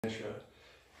Hey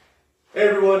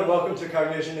everyone, welcome to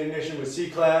Cognition Ignition with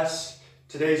C-Class.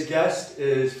 Today's guest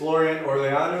is Florian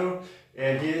Orleanu,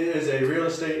 and he is a real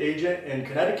estate agent in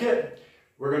Connecticut.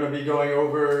 We're going to be going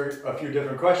over a few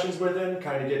different questions with him,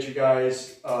 kind of get you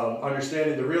guys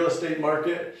understanding the real estate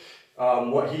market,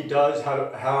 what he does,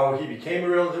 how he became a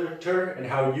realtor, and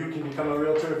how you can become a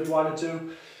realtor if you wanted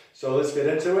to. So let's get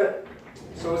into it.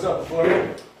 So what's up,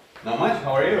 Florian? Not much,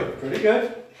 how are you? Pretty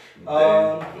good.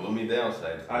 Gloomy day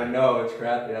outside. I know, it's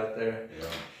crappy out there. Yeah.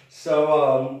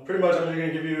 So pretty much I'm just going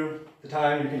to give you the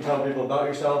time. You can tell people about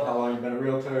yourself, how long you've been a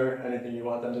realtor, anything you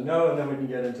want them to know, and then we can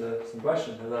get into some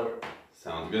questions. How's that work?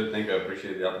 Sounds good, thank you, I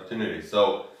appreciate the opportunity.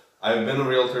 So, I've been a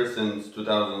realtor since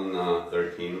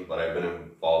 2013, but I've been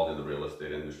involved in the real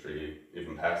estate industry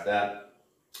even past that.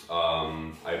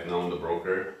 I've known the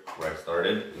broker where I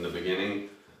started in the beginning.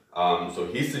 So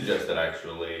he suggested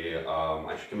actually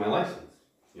I should get my license.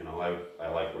 You know, I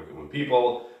like working with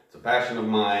people. It's a passion of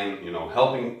mine, you know,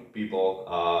 helping people,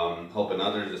 helping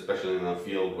others, especially in a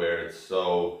field where it's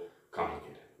so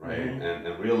complicated, right? Mm-hmm.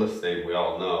 And real estate, we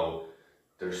all know,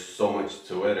 there's so much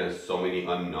to it and so many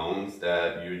unknowns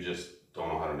that you just don't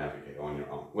know how to navigate on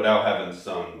your own without having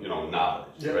some, you know, knowledge,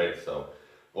 Yep. right? So,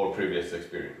 or previous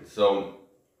experience. So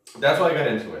that's why I got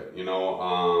into it. You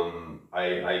know,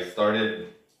 I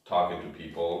started talking to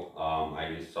people.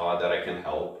 I saw that I can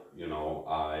help. You know,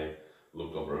 I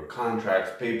looked over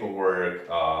contracts, paperwork.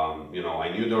 You know, I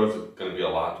knew there was going to be a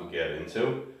lot to get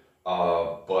into,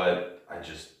 but I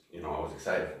just, you know, I was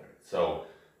excited for it. So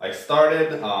I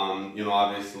started. You know,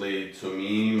 obviously, to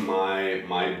me,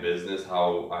 my business,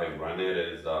 how I run it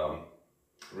is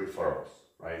referrals,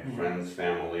 right? Mm-hmm. Friends,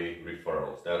 family,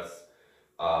 referrals. That's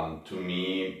to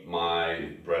me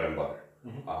my bread and butter.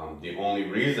 Mm-hmm. The only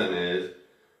reason is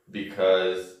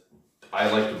because I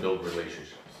like to build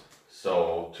relationships.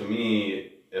 So to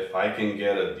me, if I can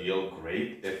get a deal,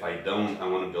 great. If I don't, I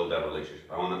want to build that relationship.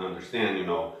 I want to understand, you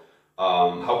know,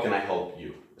 how can I help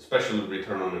you? Especially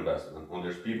return on investment. When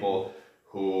there's people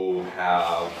who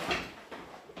have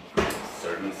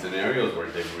certain scenarios where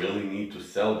they really need to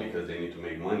sell because they need to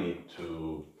make money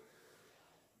to,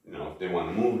 you know, if they want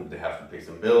to move, they have to pay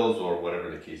some bills or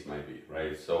whatever the case might be,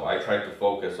 right? So I try to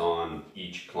focus on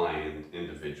each client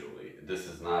individually. This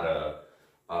is not a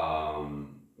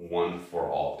one for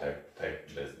all type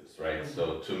business, right? Mm-hmm.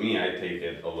 So to me, I take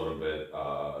it a little bit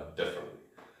differently.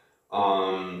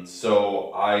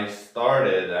 So I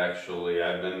started actually,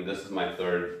 this is my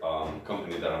third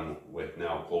company that I'm with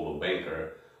now, Coldwell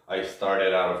Banker. I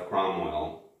started out of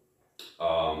Cromwell,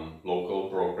 local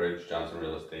brokerage, Johnson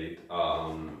Real Estate.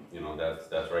 You know,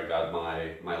 that's where I got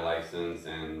my license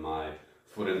and my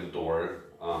foot in the door,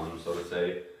 so to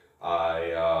say.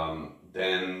 I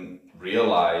then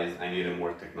realized I needed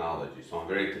more technology. So I'm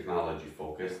very technology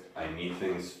focused. I need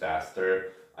things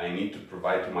faster. I need to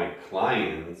provide to my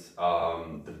clients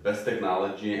the best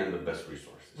technology and the best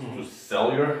resources to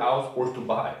sell your house or to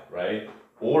buy, right?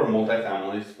 Or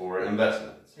multifamilies for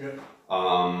investments. Yep.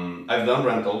 I've done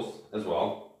rentals as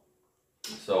well.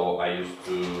 So I used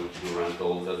to do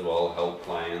rentals as well, help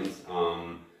clients.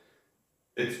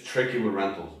 It's tricky with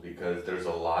rentals because there's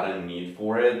a lot of need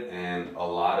for it and a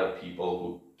lot of people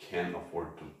who can't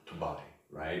afford to buy,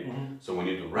 right? Mm-hmm. So when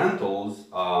you do rentals,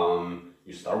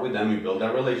 you start with them, you build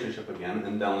that relationship again,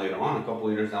 and then later on, a couple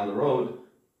of years down the road,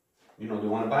 you know, they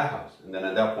want to buy a house. And then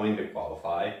at that point, they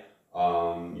qualify.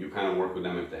 You kind of work with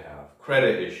them if they have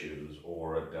credit issues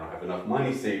or if they don't have enough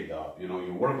money saved up. You know,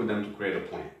 you work with them to create a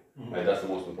plan, right? That's the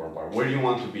most important part. Where do you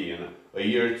want to be in a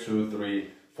year, 2, 3,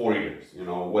 4 years, you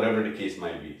know, whatever the case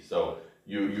might be. So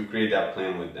you create that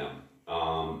plan with them.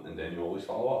 And then you always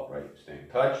follow up, right? You stay in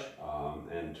touch.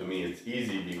 And to me, it's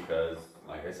easy because,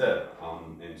 like I said,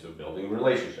 I'm into building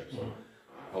relationships. So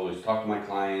I always talk to my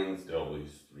clients. They always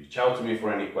reach out to me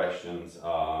for any questions.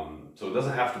 So it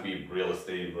doesn't have to be real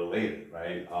estate related,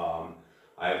 right?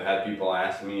 I've had people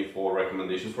ask me for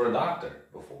recommendations for a doctor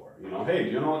before. You know, hey,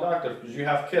 do you know a doctor? Because you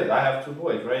have kids. I have 2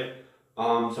 boys, right?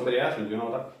 Somebody asked me, do you know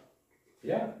a doctor?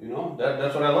 Yeah, you know,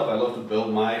 that's what I love. I love to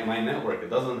build my network.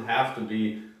 It doesn't have to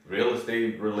be real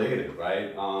estate related, right?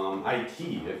 IT,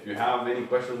 if you have any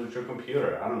questions with your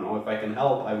computer, I don't know, if I can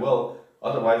help, I will.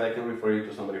 Otherwise, I can refer you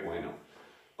to somebody who I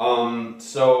know.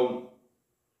 So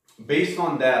based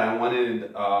on that, I wanted,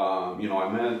 you know,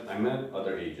 I met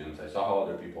other agents. I saw how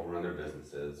other people run their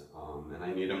businesses, and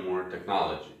I needed more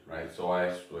technology, right? So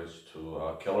I switched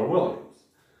to Keller Williams.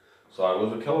 So I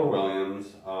was with Keller Williams,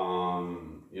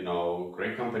 you know,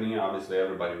 great company, obviously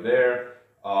everybody there.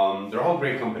 They're all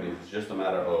great companies. It's just a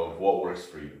matter of what works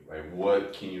for you, right?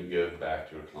 What can you give back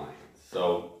to your clients?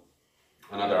 So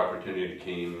another opportunity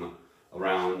came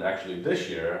around actually this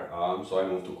year. So I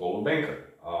moved to Coldwell Banker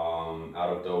out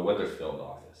of the Wethersfield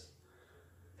office.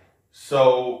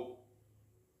 So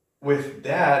with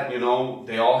that, you know,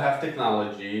 they all have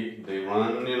technology. They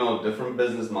run, you know, different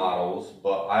business models,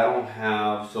 but I don't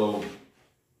have. So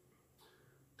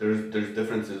there's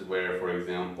differences where, for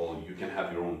example, you can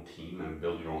have your own team and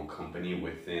build your own company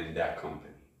within that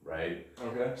company, right?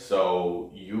 Okay.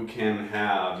 So you can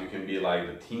be like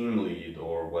the team lead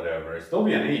or whatever, still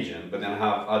be an agent, but then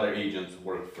have other agents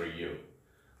work for you,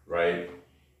 right?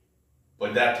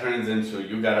 But that turns into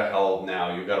you gotta help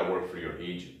now, you gotta work for your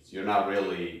agents. You're not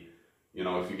really, you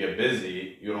know, if you get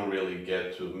busy, you don't really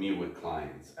get to meet with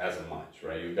clients as much,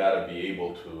 right? You gotta be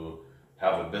able to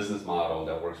have a business model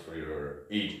that works for your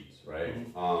agents, right?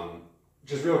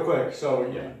 Just real quick, so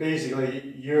Yeah.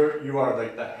 basically you are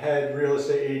like the head real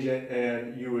estate agent,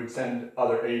 and you would send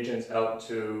other agents out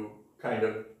to kind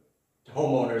of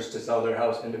homeowners to sell their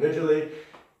house individually,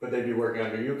 but they'd be working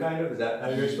under you, kind of? Is that how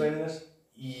you're explaining this?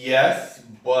 Yes,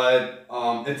 but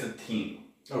it's a team,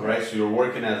 Okay. right? So you're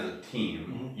working as a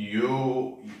team.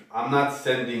 I'm not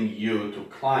sending you to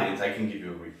clients. I can give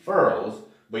you referrals,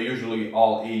 but usually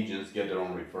all agents get their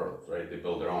own referrals, right? They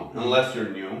build their own, unless you're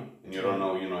new and you don't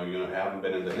know, you haven't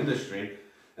been in the industry.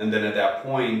 And then at that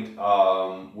point,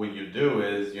 what you do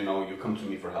is, you know, you come to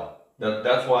me for help.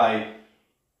 That's why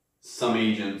some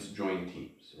agents join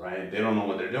teams, right? They don't know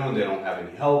what they're doing. They don't have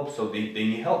any help, so they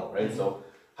need help, right? So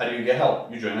how do you get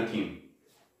help? You join a team.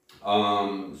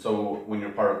 So when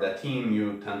you're part of that team,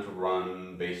 you tend to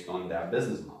run based on that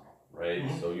business model, right?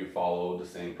 So you follow the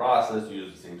same process, you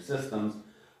use the same systems.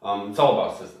 It's all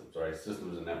about systems, right?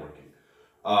 Systems and networking.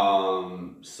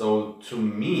 So to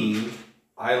me,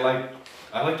 I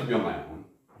like to be on my own.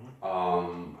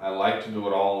 I like to do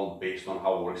it all based on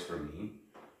how it works for me.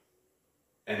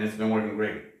 And it's been working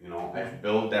great. You know, I've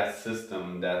built that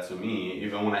system that to me,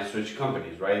 even when I switched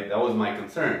companies, right? That was my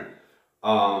concern.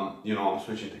 You know, I'm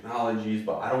switching technologies,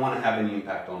 but I don't want to have any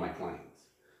impact on my clients.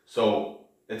 So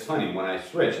it's funny, when I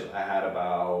switched, I had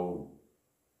about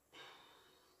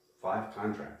 5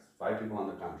 people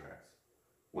under contracts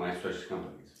when I switched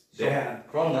companies. So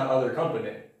from that other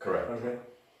company? Correct. Okay.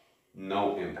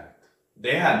 No impact.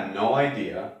 They had no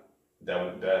idea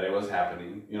that it was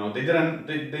happening. You know, they didn't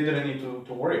need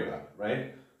to worry about it,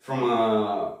 right? From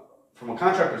a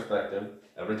contract perspective,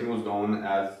 everything was going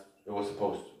as it was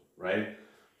supposed to, right?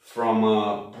 From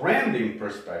a branding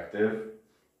perspective,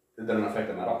 it didn't affect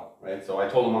them at all, right? So I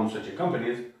told them I'm switching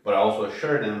companies, but I also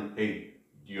assured them, hey,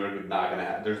 there's not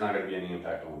gonna be any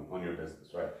impact on your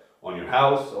business, right? On your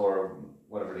house or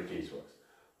whatever the case was.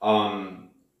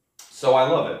 So I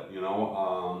love it, you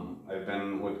know. I've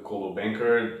been with Coldwell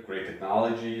Banker, great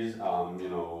technologies,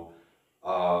 mobile,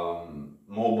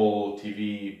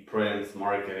 TV, print,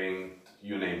 marketing,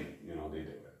 you name it, you know, they do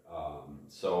it.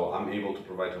 So I'm able to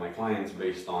provide to my clients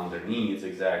based on their needs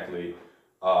exactly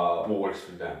what works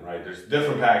for them, right? There's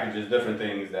different packages, different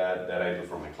things that I do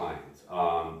for my clients.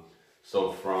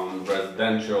 So from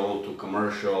residential to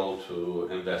commercial to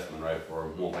investment, right,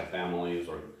 for multifamilies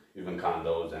or even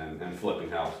condos and flipping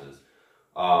houses.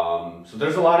 So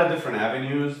there's a lot of different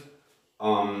avenues.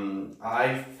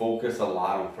 I focus a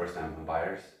lot on first-time home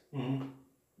buyers,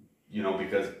 you know,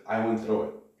 because I went through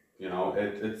it. You know,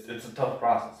 it's a tough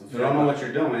process. If you don't know what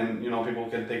you're doing, you know, people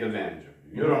can take advantage of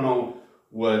you. You don't know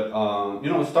what, you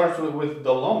know, it starts with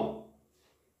the loan.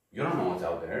 You don't know what's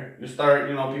out there. You start,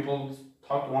 you know, people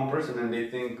talk to one person and they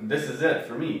think, this is it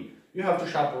for me. You have to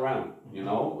shop around, you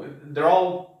know. They're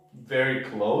all very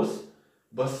close,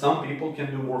 but some people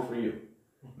can do more for you.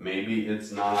 Maybe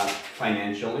it's not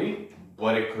financially,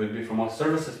 but it could be from a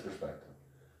services perspective.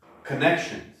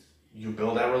 Connections. You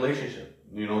build that relationship.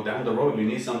 You know, down the road, you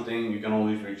need something, you can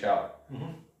always reach out.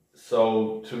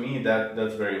 So to me,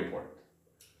 that's very important.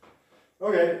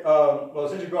 Okay, well,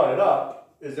 since you brought it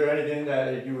up, is there anything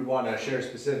that you would want to share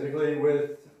specifically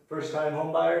with first-time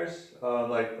home buyers,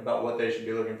 like about what they should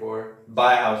be looking for?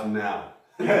 Buy a house now.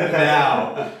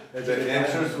 Now. The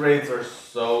interest rates are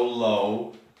so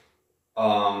low.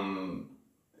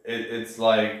 It's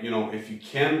like, you know, if you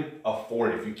can't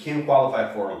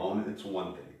qualify for a loan, it's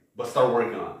one thing. But start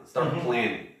working on it. Start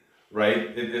planning,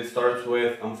 right? It starts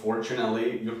with,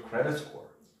 unfortunately, your credit score,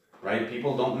 right?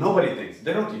 Nobody thinks,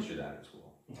 they don't teach you that in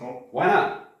school. No. Why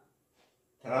not?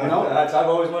 You know, I've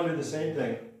always wondered the same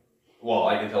thing. Well,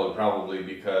 I can tell you probably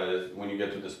because when you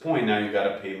get to this point, now you got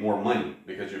to pay more money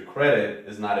because your credit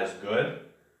is not as good.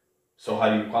 So how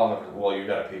do you qualify? Well, you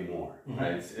got to pay more,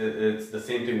 right? It's the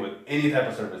same thing with any type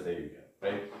of service that you get,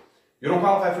 right? You don't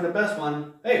qualify for the best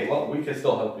one. Hey, well, we can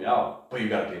still help you out, but you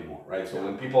got to pay more, right? So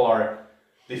when people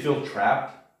they feel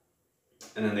trapped,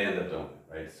 and then they end up doing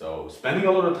it, right? So spending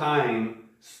a little time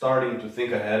starting to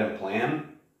think ahead and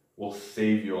plan will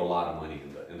save you a lot of money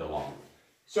in the long run.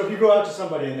 So if you go out to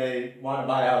somebody and they want to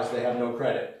buy a house, they have no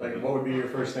credit, like what would be your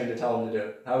first thing to tell them to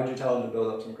do? How would you tell them to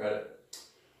build up some credit?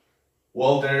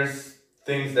 Well, there's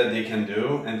things that they can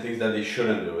do and things that they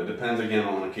shouldn't do. It depends again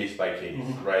on a case by case,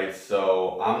 right?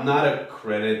 So I'm not a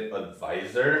credit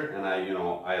advisor, and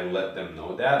I let them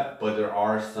know that, but there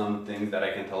are some things that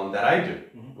I can tell them that I do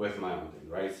with my own thing,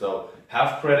 right? So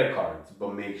have credit cards,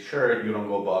 but make sure you don't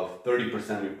go above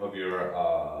 30% of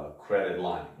your credit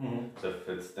line. So if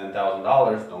it's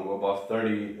 $10,000, don't go above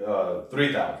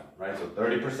 3,000, right? So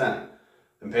 30%,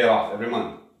 and pay it off every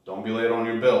month. Don't be late on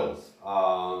your bills.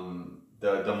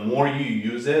 The more you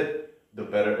use it, the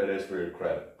better it is for your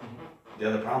credit. The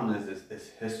other problem is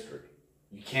history.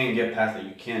 You can't get past it.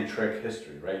 You can't trick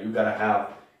history, right? You gotta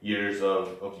have years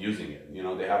of using it.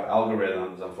 They have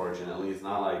algorithms, unfortunately. It's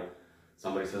not like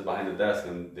somebody sits behind the desk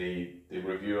and they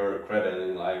review your credit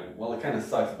and like, well, it kind of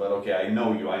sucks, but okay, I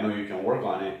know you can work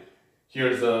on it.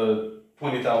 Here's a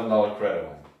 $20,000 credit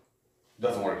line.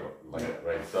 Doesn't work like that,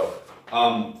 right? So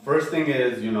first thing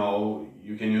is,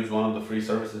 you can use one of the free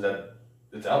services that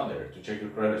it's out there to check your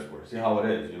credit score, see how it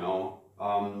is,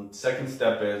 Second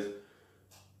step is,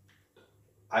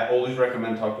 I always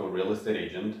recommend talk to a real estate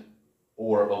agent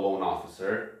or a loan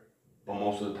officer, but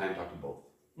most of the time talk to both,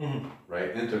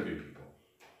 right? Interview people.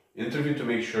 Interview to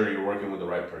make sure you're working with the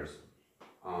right person.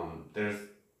 There's,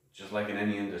 just like in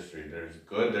any industry, there's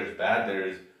good, there's bad,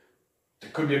 there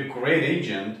could be a great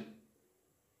agent,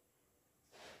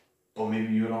 but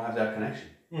maybe you don't have that connection,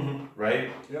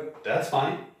 right? Yep. That's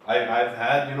fine. I've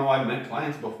had, I've met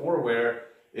clients before where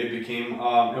it became,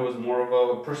 it was more of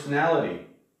a personality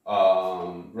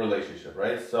relationship,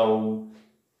 right? So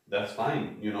that's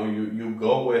fine. You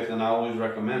go with, and I always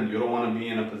recommend, you don't want to be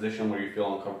in a position where you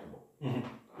feel uncomfortable,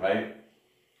 right?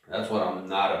 That's what I'm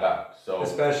not about. So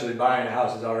especially buying a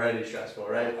house is already stressful,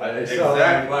 right? Exactly. So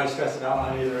why stress it out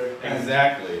on either end?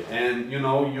 Exactly. And you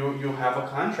have a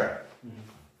contract.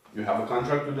 You have a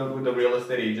contract with the real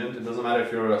estate agent. It doesn't matter if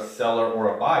you're a seller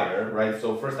or a buyer, right?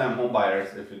 So first time home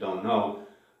buyers, if you don't know,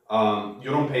 you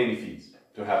don't pay any fees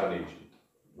to have an agent,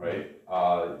 right?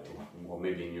 Well,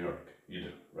 maybe in New York you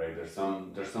do, right? There's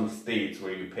some states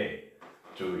where you pay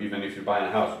to, even if you're buying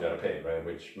a house, you gotta pay, right?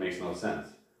 Which makes no sense.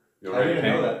 You're I didn't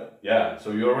know that. Yeah,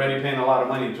 so you're already paying a lot of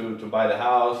money to buy the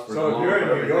house. So if you're in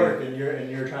New York and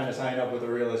you're trying to sign up with a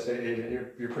real estate agent,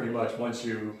 you're pretty much, once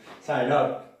you sign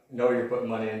up, you're putting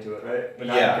money into it, right? But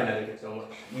not in Connecticut so much.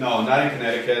 No, not in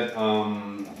Connecticut.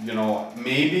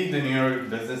 Maybe the New York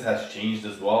business has changed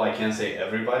as well. I can't say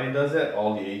everybody does it,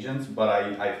 all the agents, but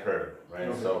I've heard, right?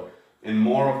 Okay. So in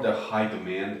more of the high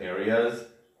demand areas,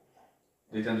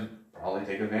 they tend to probably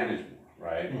take advantage more,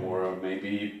 right? Or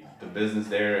maybe the business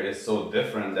there is so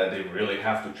different that they really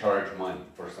have to charge money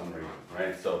for some reason,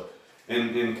 right? So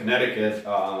in Connecticut,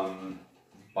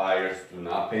 buyers do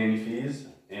not pay any fees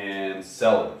and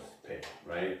sellers pay,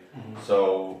 right?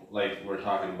 So like we're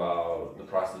talking about the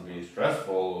process being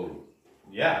stressful,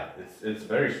 yeah, it's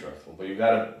very stressful, but you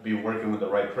gotta be working with the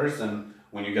right person.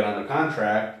 When you get under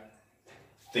contract,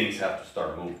 things have to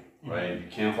start moving, right? You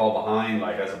can't fall behind.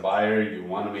 Like as a buyer, you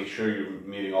want to make sure you're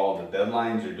meeting all the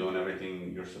deadlines, you're doing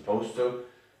everything you're supposed to,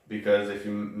 because if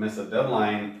you miss a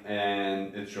deadline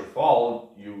and it's your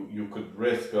fault, you could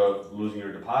risk of losing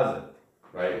your deposit,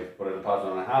 right? If you put a deposit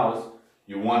on a house,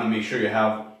 you want to make sure you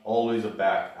have always a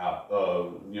back out.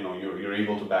 You're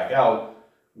able to back out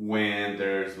when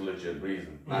there's legit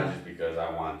reason, not just because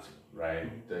I want to, right?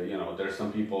 There's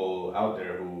some people out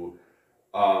there who,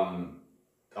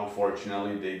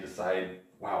 unfortunately, they decide,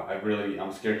 wow,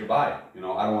 I'm scared to buy. I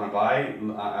don't want to buy.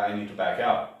 I need to back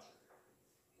out.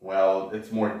 Well,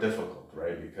 it's more difficult,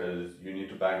 right? Because you need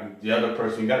to back the other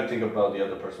person. You got to think about the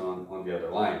other person on the other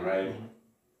line, right?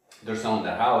 They're selling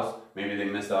their house. Maybe they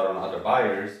missed out on other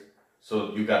buyers.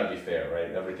 So you got to be fair,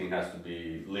 right? Everything has to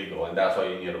be legal, and that's why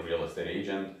you need a real estate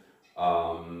agent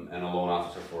and a loan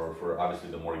officer for obviously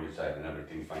the mortgage side and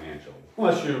everything financial.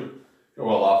 Unless you're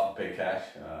well off to pay cash,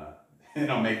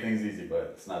 make things easy,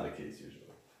 but it's not the case usually.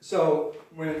 So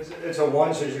when it's a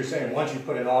once, as you're saying, once you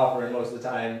put an offer in, most of the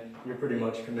time you're pretty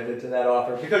much committed to that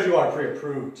offer because you are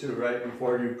pre-approved too, right?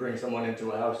 Before you bring someone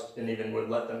into a house and even would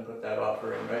let them put that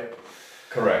offer in, right?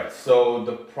 Correct. So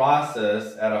the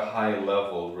process at a high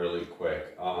level, really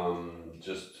quick,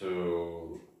 just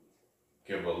to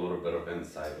give a little bit of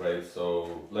insight, right?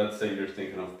 So let's say you're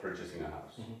thinking of purchasing a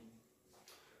house.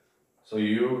 So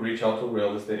you reach out to a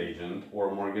real estate agent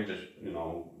or a mortgage,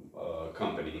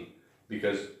 company,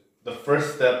 because the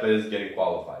first step is getting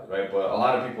qualified, right? But a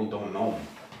lot of people don't know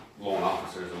loan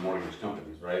officers and mortgage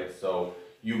companies, right? So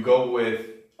you go with,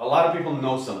 a lot of people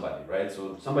know somebody, right?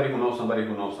 So somebody who knows somebody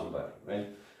who knows somebody, right?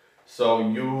 So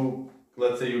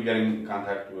let's say you get in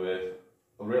contact with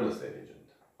a real estate agent.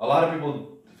 A lot of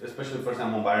people, especially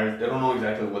first-time home buyers, they don't know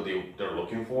exactly what they're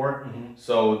looking for.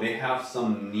 So they have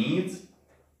some needs,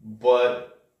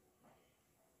 but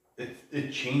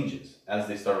it changes as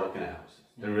they start looking at houses.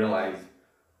 They realize,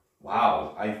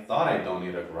 wow, I thought I don't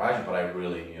need a garage, but I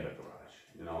really need a garage.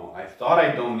 You know, I thought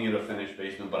I don't need a finished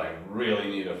basement, but I really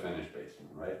need a finished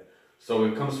basement, right? So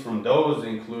it comes from those,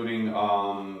 including,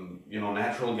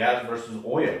 natural gas versus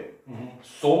oil,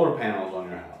 solar panels on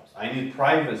your house. I need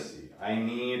privacy. I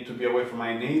need to be away from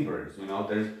my neighbors. You know,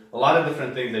 there's a lot of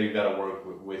different things that you got to work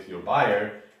with your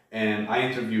buyer. And I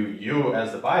interview you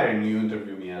as the buyer, and you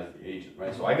interview me as the agent,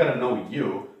 right? So I got to know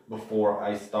you before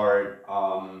I start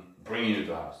bringing you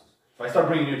to houses. If I start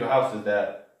bringing you to houses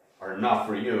that are not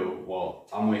for you, well,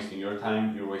 I'm wasting your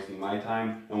time, you're wasting my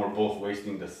time, and we're both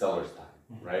wasting the seller's time,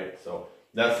 right? So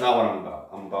that's not what I'm about.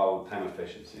 I'm about time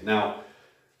efficiency. Now,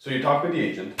 so you talk with the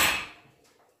agent,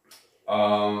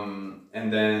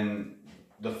 and then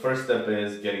the first step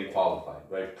is getting qualified,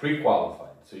 right?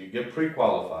 Pre-qualified. So you get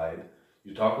pre-qualified,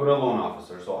 you talk with a loan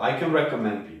officer. So I can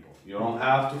recommend people. You don't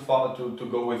have to follow to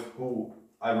go with who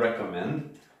I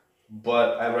recommend,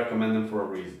 but I recommend them for a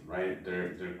reason, right?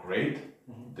 They're great.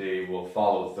 They will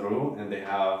follow through, and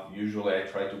usually I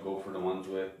try to go for the ones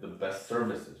with the best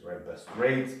services, right? Best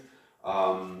rates,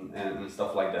 and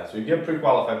stuff like that. So you get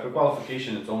pre-qualified.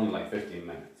 Pre-qualification, it's only like 15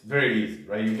 minutes. Very easy,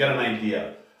 right? You get an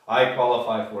idea. I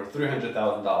qualify for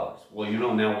 $300,000.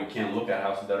 Well, now we can't look at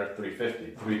houses that are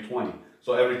 350, 320.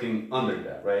 So everything under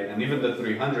that, right? And even the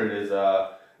 300 is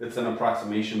it's an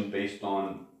approximation based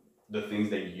on the things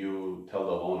that you tell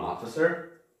the loan officer.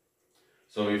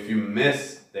 So if you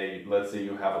miss, let's say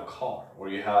you have a car or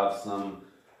you have some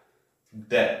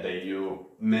debt that you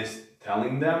missed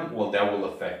telling them, well, that will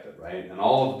affect it, right? And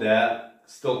all of that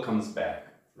still comes back,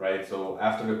 right? So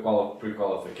after the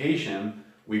pre-qualification,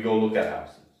 we go look at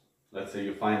houses. Let's say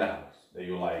you find a house that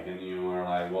you like, and you are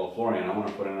like, well, Florian, I want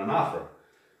to put in an offer.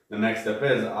 The next step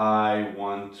is I'm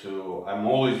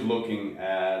always looking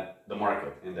at the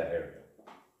market in that area.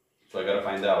 So I got to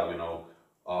find out,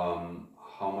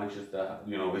 how much is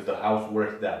is the house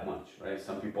worth that much, right?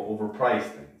 Some people overprice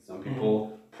things. Some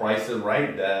people price it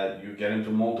right that you get into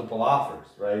multiple offers,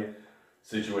 right?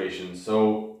 Situations.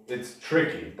 So it's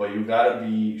tricky, but you got to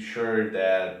be sure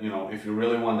that, if you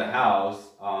really want the house,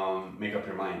 make up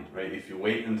your mind, right? If you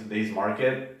wait in today's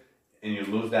market and you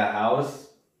lose that house,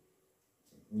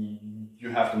 you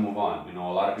have to move on.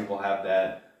 A lot of people have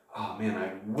that, oh man,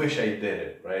 I wish I did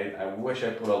it, right? I wish I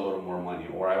put a little more money,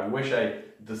 or I wish I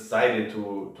decided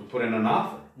to put in an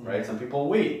offer, right? Some people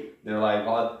wait. They're like,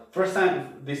 well, first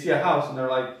time they see a house and they're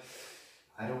like,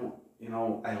 I don't,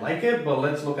 I like it, but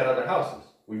let's look at other houses.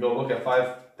 We go look at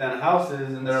 5-10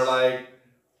 houses and they're like,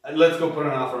 let's go put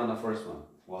an offer on the first one.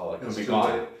 Well, it could be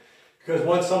gone. Because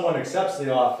once someone accepts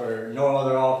the offer, no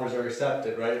other offers are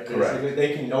accepted, right? Correct. Basically,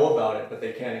 they can know about it, but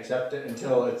they can't accept it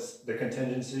until the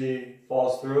contingency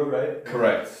falls through, right?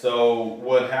 Correct. So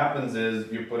what happens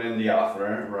is you put in the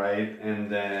offer, right? And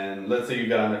then let's say you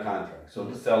get under contract. So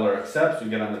the seller accepts,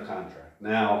 you get under contract.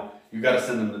 Now you got to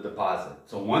send them the deposit.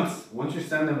 So once you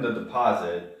send them the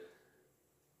deposit,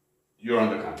 you're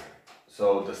under contract.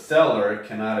 So the seller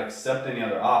cannot accept any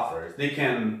other offers. They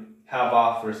can have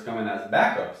offers come in as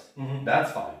backups.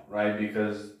 That's fine, right?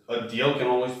 Because a deal can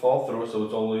always fall through, so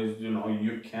it's always,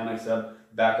 you can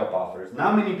accept backup offers.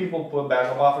 Not many people put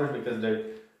backup offers because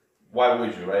why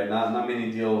would you, right? Not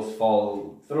many deals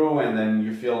fall through, and then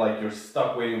you feel like you're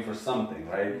stuck waiting for something,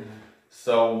 right?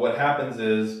 So what happens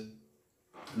is,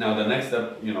 now the next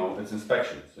step, it's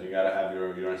inspection. So you gotta have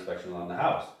your inspection on the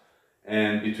house.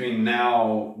 And between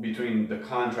the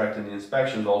contract and the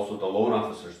inspections, also the loan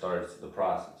officer starts the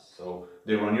process. So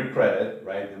they run your credit,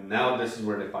 right? And now this is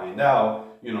where they find out,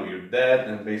 your debt,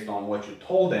 and based on what you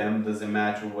told them, does it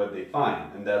match with what they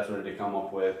find? And that's where they come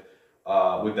up with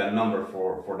that number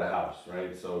for the house,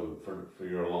 right? So for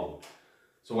your loan.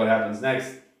 So what happens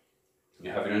next? You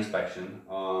have your inspection,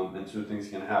 and two things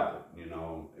can happen.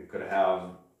 It could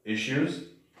have issues.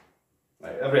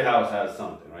 Right? Every house has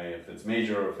something, right? If it's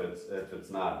major, or if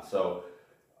it's not. So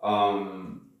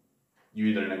you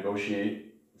either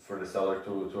negotiate for the seller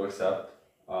to accept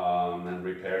and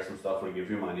repair some stuff or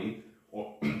give you money,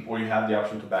 or you have the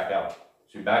option to back out.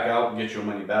 So you back out, get your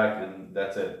money back, and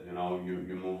that's it.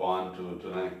 You move on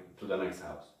to the next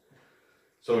house.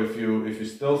 So if you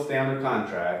still stay under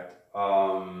contract,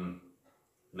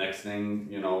 next thing,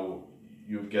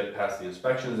 you get past the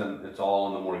inspections and it's all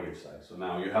on the mortgage side. So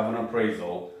now you have an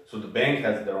appraisal. So the bank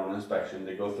has their own inspection.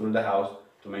 They go through the house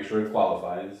to make sure it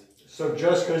qualifies. So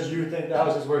just because you think the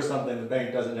house is worth something, the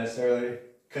bank doesn't necessarily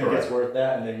think Correct. it's worth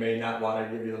that, and they may not want to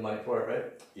give you the money for it, right?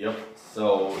 Yep.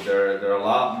 So they're a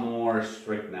lot more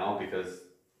strict now because,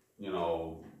 you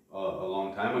know, a long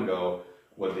time ago,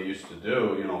 what they used to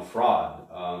do, you know, fraud.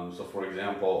 So for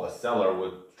example, a seller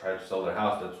would try to sell their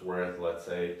house that's worth, let's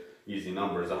say, easy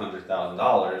numbers,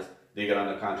 $100,000. They get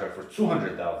under contract for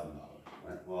 $200,000.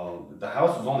 Right? Well, the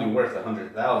house is only worth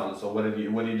 $100,000. So what are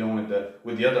you doing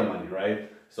with the other money, right?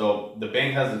 So the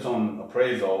bank has its own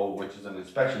appraisal, which is an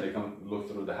inspection. They come look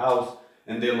through the house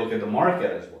and they look at the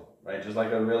market as well, right? Just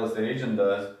like a real estate agent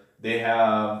does. They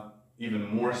have even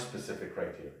more specific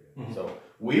criteria. Mm-hmm. So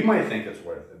we might think it's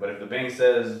worth it, but if the bank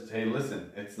says, hey,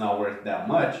 listen, it's not worth that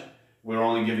much, we're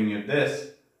only giving you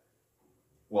this,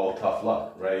 well, tough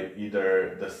luck, right?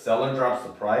 Either the seller drops the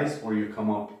price or you come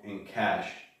up in cash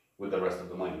with the rest of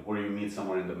the money, or you meet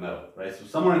somewhere in the middle, right? So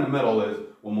somewhere in the middle is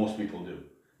what most people do,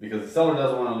 because the seller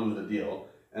doesn't want to lose the deal,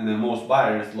 and then most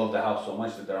buyers love the house so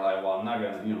much that they're like, well, I'm not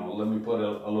gonna, you know, let me put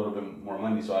a little bit more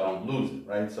money so I don't lose it,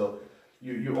 right? So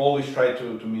you always try to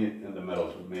meet in the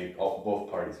middle to make both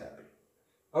parties happy.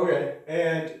 Okay,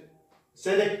 and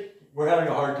say they were having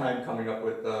a hard time coming up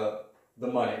with the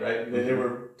money, right? They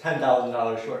were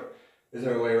 $10,000 short. Is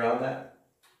there a way around that?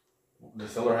 The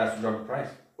seller has to drop the price.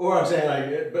 Or I'm saying,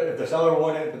 like, but if the seller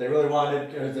wanted, but they really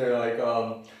wanted, is there like,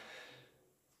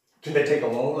 can they take a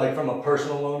loan, like from a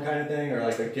personal loan kind of thing, or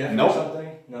like a gift Nope. or something?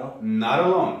 No? Not a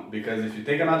loan, because if you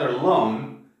take another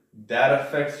loan, that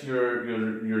affects your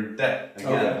debt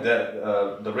again,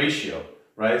 Okay. the ratio,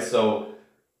 right? So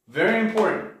very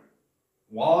important.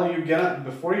 Before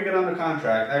you get under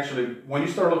contract, actually, when you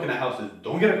start looking at houses,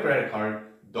 don't get a credit card,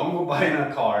 don't go buy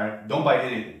a car, don't buy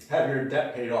anything. Have your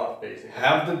debt paid off, basically.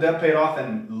 Have the debt paid off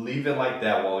and leave it like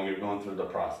that while you're going through the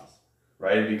process,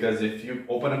 right? Because if you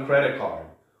open a credit card,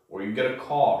 or you get a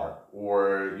car,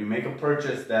 or you make a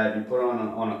purchase that you put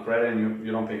on a credit and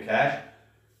you don't pay cash,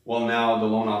 well, now the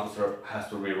loan officer has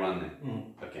to rerun it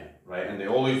again, right? And they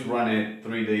always run it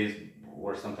 3 days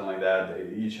or something like that.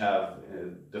 They each have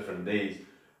different days.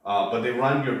 But they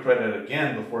run your credit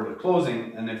again before the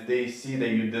closing, and if they see that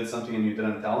you did something and you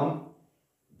didn't tell them,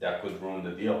 that could ruin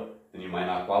the deal, and you might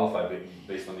not qualify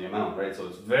based on the amount, right? So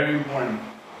it's very important.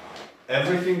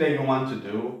 Everything that you want to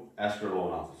do, ask your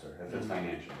loan officer if it's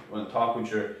financial. When talk with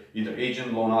your either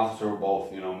agent, loan officer, or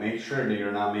both. You know, make sure that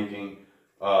you're not making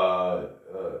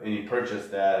any purchase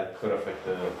that could affect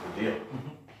the deal.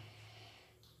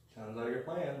 Sounds like your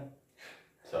plan.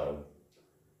 So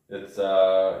it's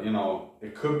you know,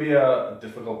 it could be a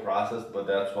difficult process, but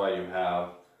that's why you have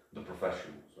the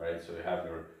professionals, right? So you have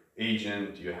your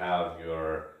agent, you have your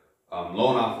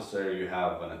loan officer, you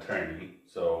have an attorney.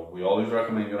 So we always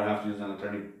recommend you don't have to use an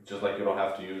attorney, just like you don't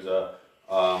have to use a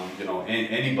you know,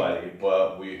 anybody,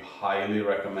 but we highly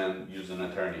recommend using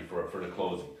an attorney for the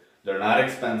closing. They're not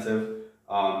expensive,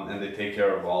 and they take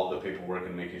care of all the paperwork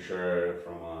and making sure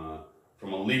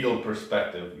from a legal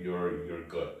perspective you're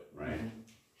good, right?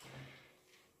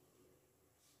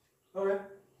 Okay,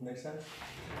 makes sense.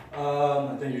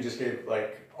 I think you just gave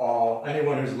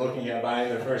anyone who's looking at buying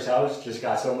their first house just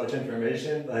got so much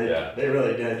information. Yeah. They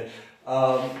really did.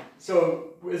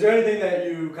 So is there anything that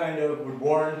you kind of would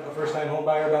warn a first-time home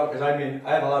buyer about? Because I mean,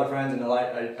 I have a lot of friends, and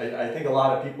I think a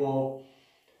lot of people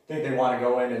think they want to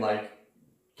go in and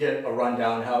get a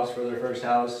rundown house for their first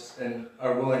house and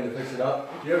are willing to fix it up.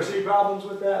 Do you ever see problems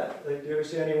with that? Do you ever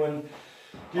see anyone?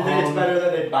 Do you think it's better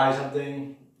that they buy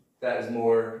something that is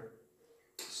more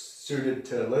suited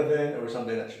to live in, or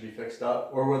something that should be fixed up?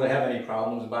 Or will they have any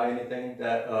problems buying anything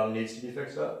that needs to be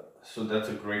fixed up? So that's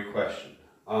a great question.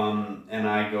 And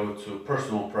I go to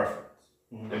personal preference.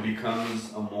 It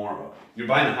becomes you're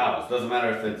buying a house, doesn't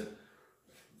matter if it's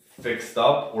fixed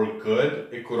up or good,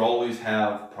 it could always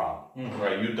have problems,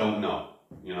 right? You don't know,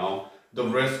 you know. The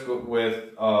risk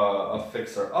with a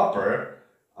fixer-upper,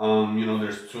 you know,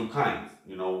 there's two kinds.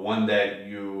 You know, one that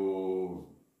you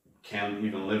can't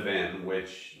even live in,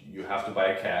 which you have to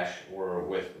buy cash or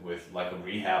with like a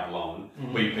rehab loan,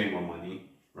 but you pay more money,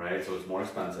 right? So it's more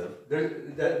expensive.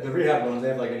 The rehab loans, they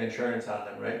have an insurance on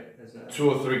them, right? Isn't it?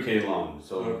 203K loan.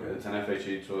 So Okay. it's an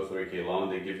FHA 203K loan.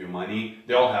 They give you money.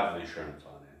 They all have insurance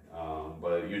on it,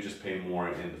 but you just pay more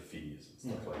in the fees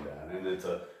and stuff like that. And it's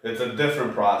a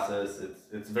different process.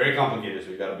 It's very complicated,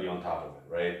 so you got to be on top of it,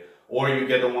 right? Or you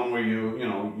get the one where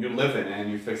you live in it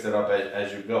and you fix it up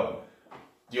as you go.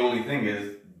 The only thing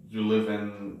is you live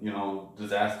in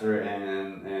disaster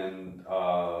and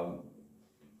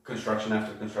construction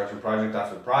after construction, project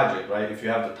after project, right? If you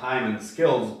have the time and the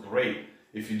skills, great.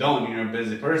 If you don't, you're a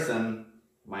busy person,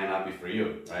 might not be for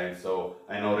you, right? So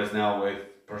I notice now with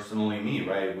personally me,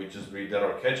 right? We just redid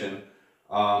our kitchen.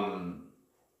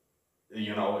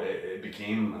 You know, it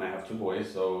became, and I have 2 boys,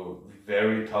 so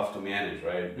very tough to manage,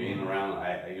 right? Being around,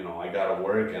 you know, I gotta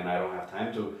work and I don't have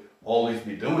time to always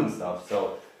be doing stuff.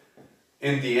 So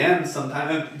in the end,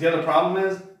 sometimes the other problem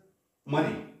is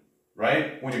money,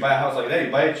 right? When you buy a house like that,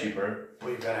 you buy it cheaper, but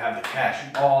you gotta have the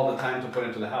cash all the time to put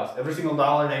into the house. Every single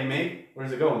dollar that you make,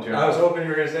 where's it going to? I was hoping you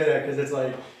were gonna say that because it's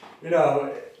like, you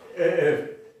know,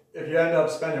 if you end up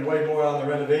spending way more on the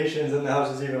renovations than the house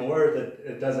is even worth,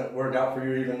 it doesn't work out for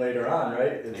you even later on,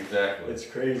 right? Exactly. It's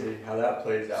crazy how that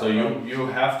plays out. So you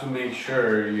have to make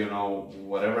sure, you know,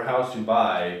 whatever house you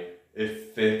buy,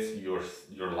 it fits your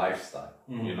lifestyle.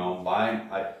 You know,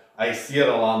 I see it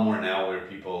a lot more now where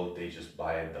people, they just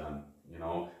buy it done. You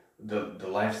know, the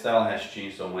lifestyle has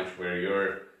changed so much where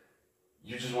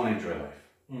you just want to enjoy life.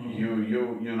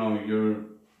 You know, you're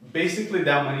basically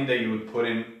that money that you would put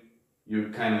in, you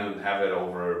kind of have it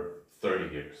over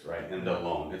 30 years, right? In the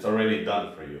loan, it's already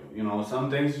done for you. You know, some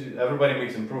things, everybody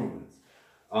makes improvements.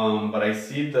 But I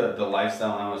see the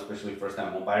lifestyle now, especially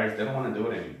first-time home buyers, they don't want to do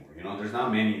it anymore. You know, there's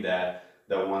not many that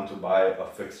want to buy a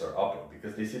fixer-upper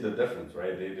because they see the difference,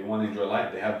 right? They want to enjoy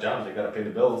life. They have jobs. They got to pay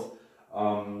the bills.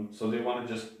 So they want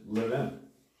to just live in.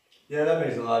 Yeah, that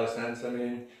makes a lot of sense. I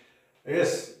mean, I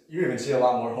guess you even see a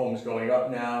lot more homes going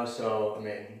up now. So, I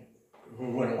mean,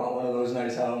 who wouldn't want one of those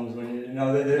nice homes when you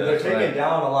know, they're taking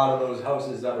down a lot of those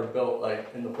houses that were built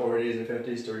like in the 40s and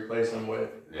 50s to replace them with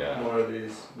more of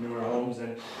these newer homes.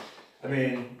 And I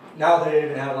mean, now they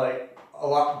even have like a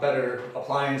lot better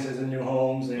appliances in new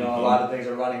homes. You know, a lot of things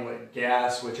are running with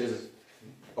gas, which is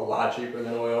a lot cheaper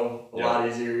than oil, a lot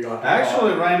easier. You don't have to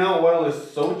Actually, right now, oil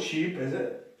is so cheap. Is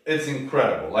it? It's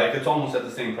incredible. Like, it's almost at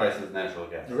the same price as natural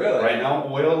gas. Really? Right now,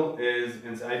 oil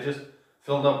is, I just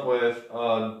filled up with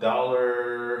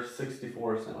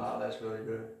 $1.64. Wow, that's really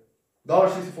good.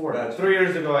 $1.64. 3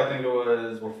 years ago, I think it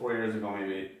was, or 4 years ago,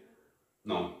 maybe.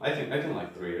 No, I think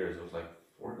like 3 years. It was like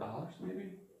 $4,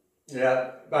 maybe.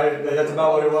 Yeah, that's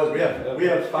about what it was. We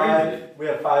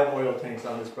have 5 oil tanks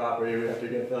on this property. We have to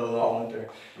get filled all winter.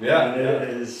 Yeah,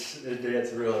 and it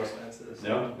gets real expensive.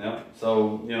 So. Yeah.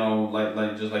 So you know,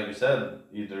 like just like you said,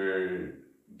 either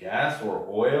gas or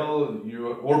oil,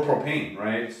 or propane,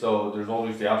 right? So there's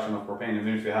always the option of propane.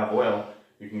 Even if you have oil,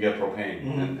 you can get propane,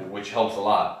 and which helps a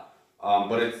lot.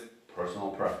 But it's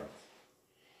personal preference.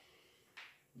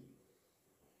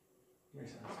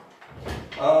 Makes sense.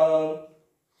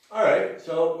 All right.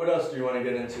 So what else do you want to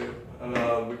get into?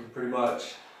 We could pretty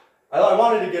much. I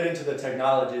wanted to get into the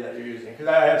technology that you're using because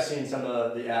I have seen some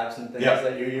of the apps and things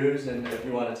that you use, and if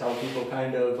you want to tell people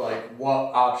kind of like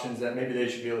what options that maybe they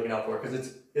should be looking out for,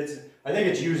 because it's I think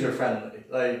it's user friendly.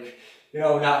 Like, you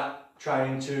know, not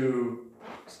trying to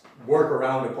work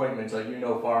around appointments, like, you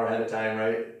know, far ahead of time,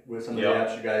 right? With some of the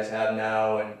apps you guys have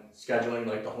now and scheduling,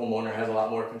 like the homeowner has a lot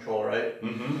more control, right?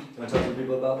 Can I talk to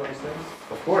people about those things?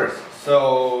 Of course.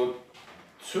 So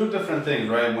 2 different things,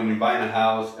 right? When you're buying a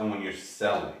house and when you're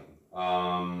selling.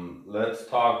 Let's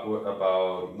talk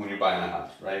about when you're buying a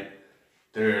house, right?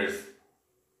 There's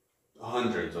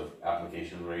hundreds of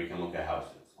applications where you can look at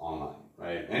houses online,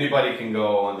 right? Anybody can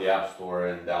go on the App Store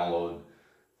and download,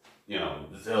 you know,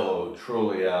 Zillow,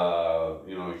 Trulia,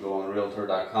 you know, you go on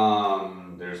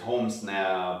Realtor.com, there's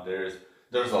HomeSnap,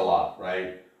 there's a lot,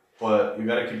 right? But you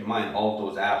got to keep in mind, all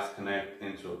of those apps connect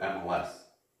into MLS.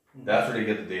 That's where they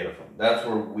get the data from. That's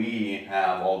where we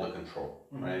have all the control,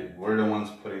 right? We're the ones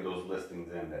putting those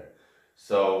listings in there.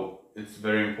 So it's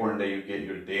very important that you get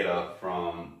your data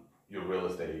from your real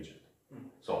estate agent.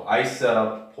 So I set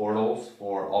up portals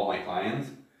for all my clients,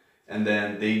 and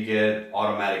then they get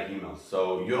automatic emails.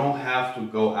 So you don't have to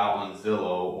go out on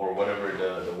Zillow or whatever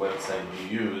the website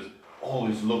you use,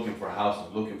 always looking for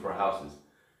houses.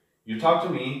 You talk to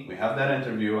me, we have that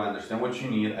interview, I understand what you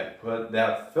need, I put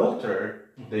that filter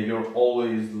that you're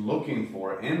always looking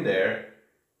for in there,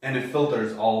 and it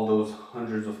filters all those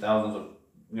hundreds of thousands of,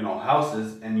 you know,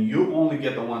 houses, and you only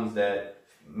get the ones that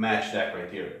match that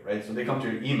criteria, right? So they come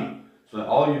to your email. So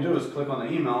all you do is click on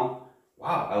the email.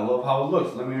 Wow, I love how it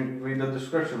looks. Let me read the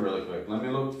description really quick. Let me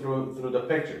look through the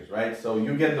pictures, right? So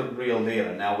you get the real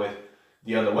data. Now with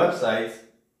the other websites,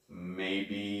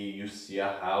 maybe you see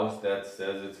a house that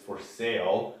says it's for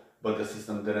sale, but the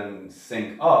system didn't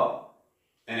sync up,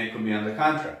 and it could be under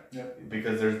contract.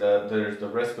 Because there's the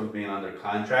risk of being under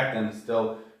contract, and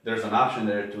still there's an option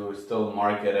there to still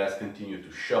mark it as continue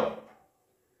to show.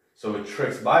 So it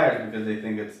tricks buyers because they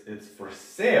think it's for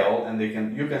sale and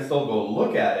you can still go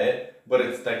look at it, but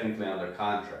it's technically under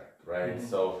contract, right? Mm-hmm.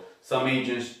 So some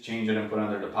agents change it and put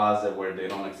under deposit where they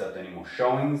don't accept any more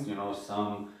showings. You know,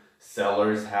 some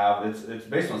sellers have it's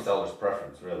based on seller's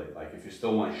preference, really. Like if you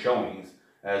still want showings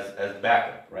as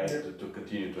backup, right? To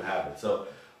continue to have it. So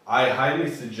I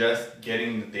highly suggest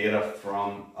getting the data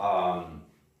from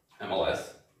MLS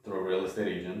through a real estate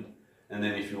agent. And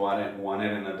then if you want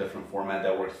it in a different format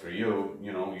that works for you,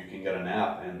 you know, you can get an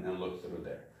app and look through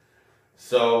there.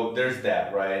 So there's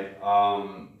that, right?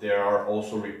 There are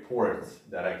also reports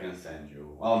that I can send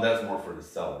you. Well, that's more for the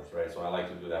sellers, right? So I like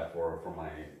to do that for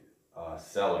my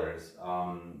sellers.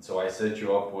 So I set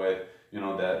you up with, you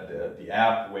know, the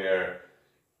app where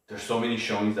there's so many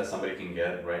showings that somebody can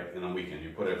get, right, in a weekend. You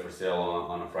put it for sale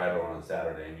on a Friday or on a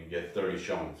Saturday and you get 30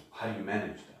 showings. How do you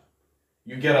manage that?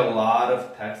 You get a lot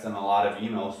of text and a lot of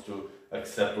emails to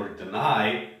accept or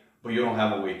deny, but you don't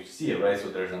have a way to see it, right? So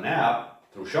there's an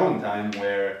app through Showing Time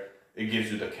where it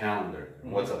gives you the calendar,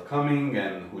 what's upcoming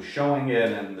and who's showing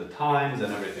it and the times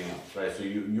and everything else, right? So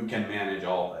you can manage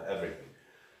everything.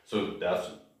 So that's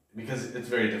because it's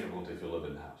very difficult if you live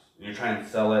in the house. You're trying to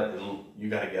sell it, and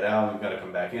you got to get out, you got to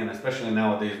come back in, especially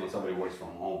nowadays when somebody works from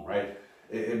home, right?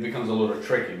 It becomes a little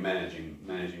tricky managing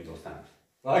those times.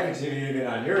 Well, I can see you even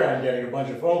on your end getting a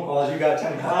bunch of phone calls. You got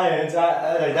 10 clients.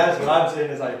 Like, that's what I'm saying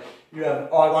is like, you have,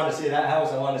 oh, I want to see that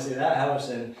house, I want to see that house.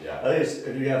 And at least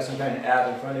if you have some kind of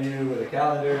app in front of you with a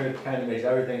calendar, it kind of makes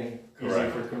everything easy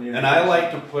for communication. And I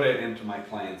like to put it into my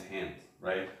client's hands,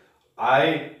 right?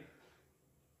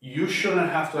 You shouldn't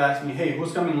have to ask me, hey,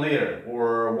 who's coming later?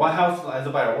 Or what house, as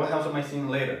a buyer, what house am I seeing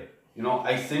later? You know,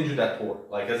 I send you that tour.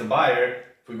 Like as a buyer,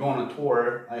 if we go on a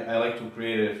tour, I like to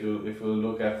create it. If you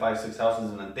look at 5-6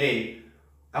 houses in a day,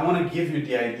 I want to give you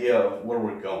the idea of where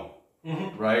we're going,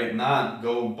 right? Not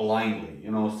go blindly.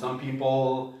 You know, some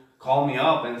people call me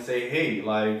up and say, hey,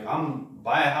 like I'm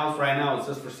buy a house right now. It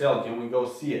says for sale. Can we go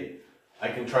see it? I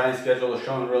can try and schedule a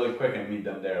showing really quick and meet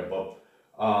them there. But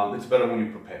it's better when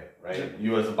you prepare, right?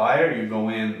 You as a buyer, you go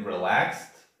in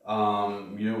relaxed.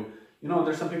 You know,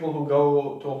 there's some people who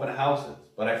go to open houses,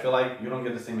 but I feel like you don't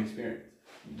get the same experience.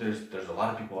 There's a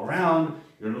lot of people around,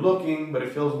 you're looking, but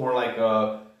it feels more like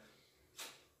a,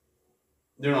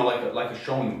 you know, like a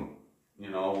showing room,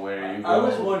 you know, where you go. I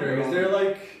was wondering, is there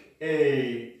like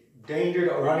a danger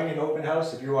to running an open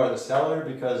house if you are the seller?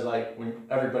 Because like when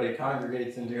everybody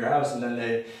congregates into your house and then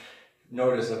they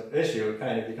notice an issue, it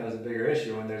kind of becomes a bigger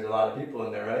issue when there's a lot of people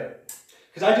in there, right?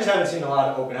 Because I just haven't seen a lot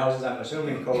of open houses. I'm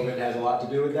assuming COVID has a lot to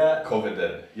do with that. COVID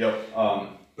did, yep.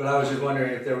 But I was just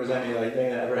wondering if there was any like thing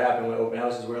that ever happened with open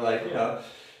houses where like, you know,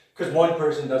 because one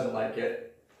person doesn't like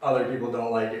it, other people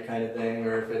don't like it kind of thing,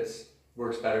 or if it's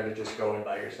works better to just go in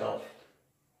by yourself.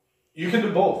 You can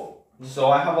do both.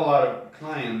 So I have a lot of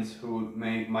clients who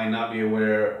might not be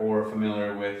aware or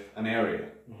familiar with an area.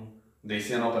 They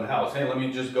see an open house. Hey, let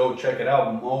me just go check it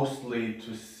out, mostly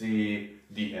to see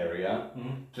the area,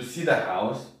 to see the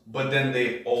house, but then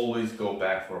they always go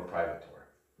back for a private tour,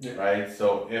 right?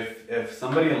 So if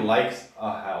somebody likes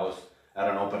a house at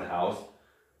an open house,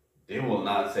 they will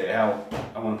not say, oh,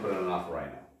 I want to put in an offer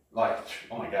right now. Like,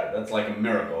 oh my God, that's like a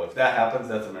miracle. If that happens,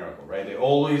 that's a miracle, right?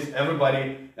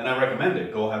 Everybody, and I recommend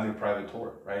it, go have your private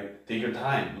tour, right? Take your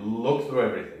time, look through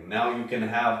everything. Now you can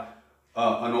have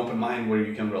an open mind where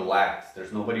you can relax.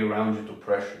 There's nobody around you to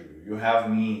pressure you. You have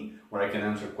me where I can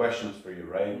answer questions for you,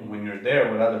 right? When you're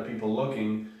there with other people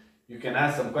looking, you can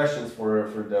ask some questions for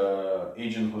the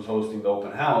agent who's hosting the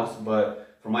open house,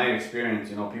 but from my experience,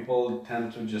 you know, people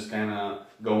tend to just kind of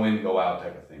go in, go out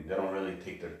type of thing. They don't really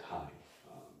take their time.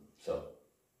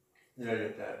 Yeah, I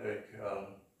get that. Like,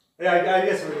 yeah, I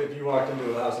guess if you walked into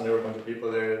a house and there were a bunch of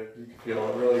people there, you could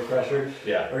feel really pressured.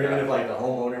 Yeah. Or even if like the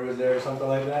homeowner was there or something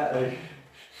like that. Like,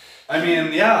 I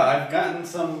mean, yeah, I've gotten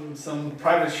some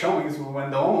private showings when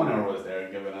the owner was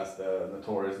there giving us the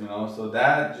tours, you know. So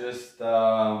that just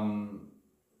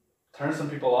turns some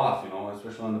people off, you know,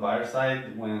 especially on the buyer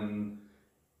side. When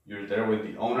you're there with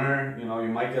the owner, you know, you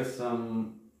might get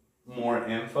some more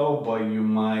info, but you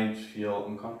might feel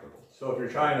uncomfortable. So if you're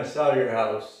trying to sell your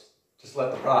house, just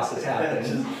let the process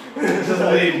happen. just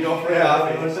leave, go for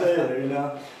coffee. You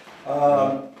know.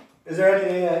 Is there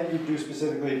anything that you do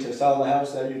specifically to sell the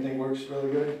house that you think works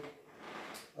really good?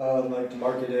 Like to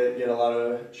market it, get a lot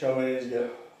of showings,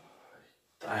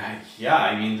 yeah,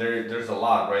 I mean there's a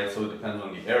lot, right? So it depends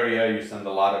on the area. You send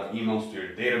a lot of emails to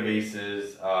your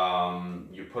databases.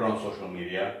 You put on social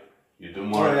media. You do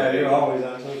marketing. Oh yeah, you're always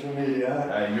on social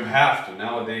media. You have to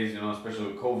nowadays, you know,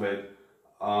 especially with COVID.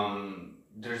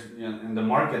 And the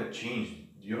market changed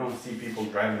you don't see people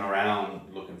driving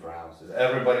around looking for houses.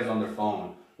 Everybody's on their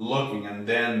phone looking, and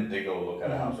then they go look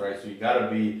at a house, right? So you gotta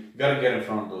get in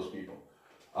front of those people.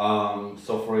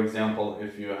 So for example,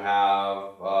 if you have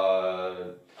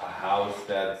a house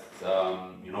that's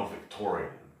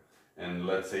Victorian, and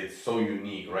let's say it's so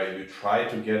unique, right? You try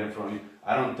to get in front.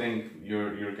 I don't think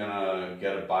you're gonna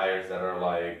get buyers that are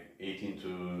like 18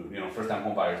 to first time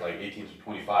home buyers like 18 to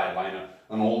 25 buying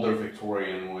an older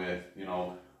Victorian with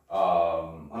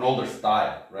an older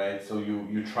style, right? So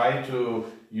you try to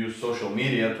use social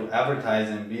media to advertise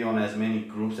and be on as many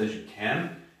groups as you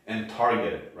can and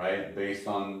target it, right? Based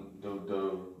on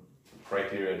the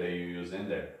criteria that you use in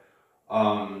there.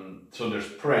 So there's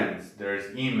prints, there's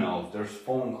emails, there's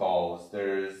phone calls,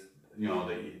 there's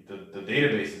the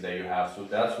databases that you have. So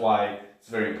that's why it's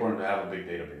very important to have a big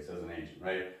database as an agent,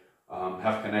 right?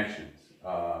 Have connections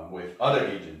with other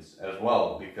agents as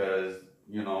well, because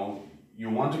you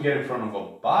want to get in front of a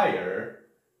buyer,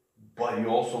 but you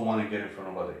also want to get in front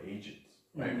of other agents,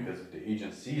 right? Because if the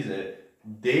agent sees it,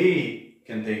 they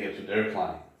can take it to their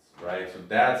clients, right? So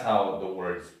that's how the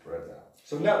word spreads out.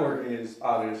 So networking is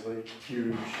obviously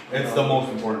huge. It's the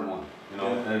most important one,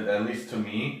 at least to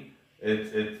me.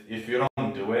 If you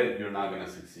don't do it, you're not going to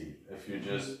succeed. If you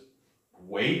just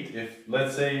wait,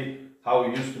 let's say how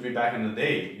it used to be back in the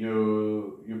day,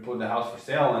 you put the house for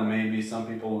sale and maybe some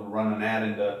people run an ad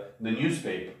in the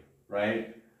newspaper,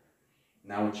 right?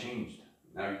 Now it changed.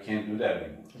 Now you can't do that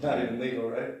anymore. It's not even legal,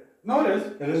 right? No, it is.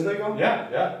 It is legal?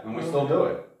 Yeah, and we still do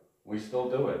it. We still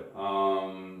do it.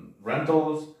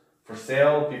 Rentals for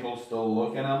sale, people still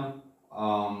look at them.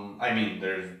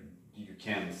 You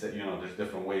can say, there's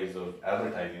different ways of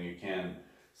advertising. You can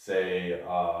say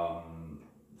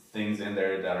things in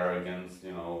there that are against,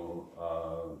 the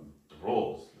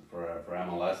rules for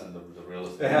MLS and the real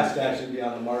estate. It has to actually be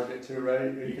on the market too,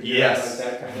 right? Yes, like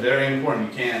that kind of very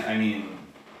important.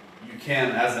 You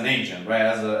can as an agent, right?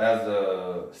 As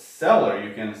a seller,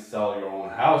 you can sell your own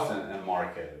house and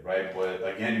market it, right? But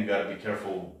again, you got to be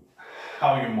careful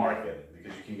how you market it,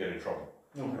 because you can get in trouble,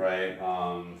 right?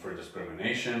 For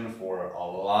discrimination, for a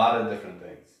lot of different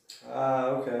things.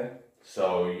 Okay.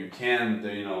 So you can,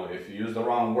 if you use the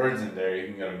wrong words in there, you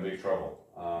can get in big trouble.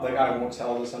 Like I won't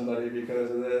sell to somebody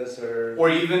because of this, or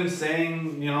even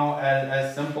saying,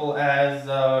 as simple as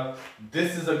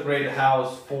this is a great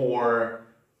house for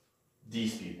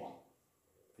these people,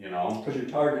 because you're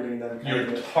targeting them.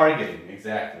 You're targeting,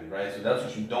 exactly, right? So that's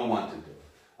what you don't want to do,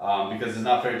 because it's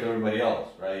not fair to everybody else,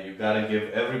 right? You got to give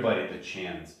everybody the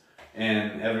chance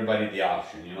and everybody the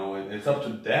option. It's up to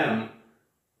them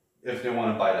if they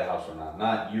want to buy the house or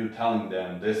not you telling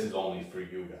them this is only for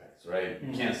you guys, right?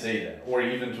 You can't say that. Or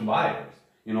even to buyers.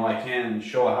 I can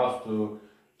show a house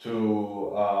to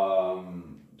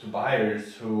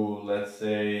buyers who, let's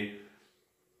say,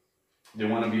 they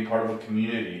want to be part of a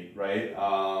community, right?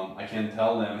 I can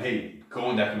tell them, hey, go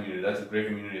in that community. That's a great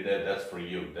community. That's for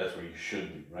you. That's where you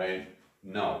should be, right?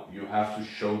 No, you have to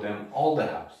show them all the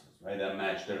houses, right, that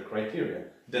match their criteria.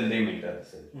 Then they make that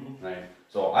decision, right?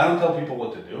 So I don't tell people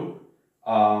what to do.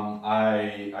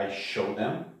 I show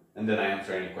them, and then I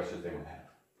answer any questions they might have.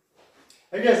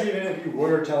 I guess even if you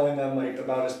were telling them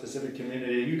about a specific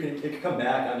community, it could come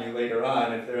back on you later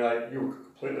on if they're like, you were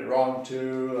completely wrong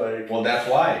too. Well, that's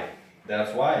why. Tell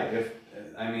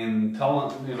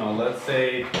them, let's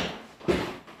say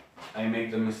I make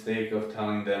the mistake of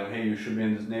telling them, hey, you should be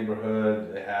in this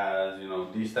neighborhood. It has,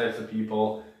 these types of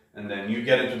people, and then you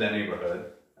get into that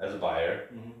neighborhood as a buyer,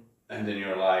 and then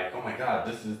you're like, oh my God,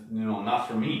 this is, not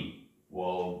for me.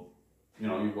 Well,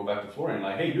 you go back to Florian,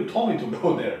 like, hey, you told me to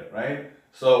go there, right?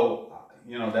 So,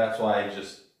 that's why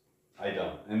I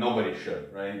don't, and nobody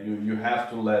should, right? You have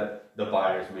to let the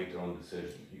buyers make their own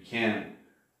decision. You can't,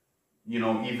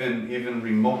 even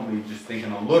remotely just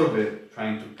thinking a little bit,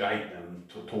 trying to guide them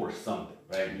towards something,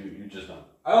 right? You just don't.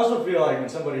 I also feel like when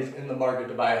somebody's in the market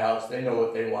to buy a house, they know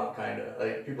what they want, kind of.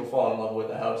 Like, people fall in love with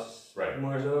the house, right?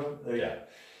 More so. Yeah.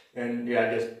 And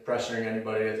I guess pressuring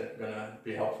anybody isn't gonna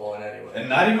be helpful in any way. And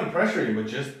not even pressuring, but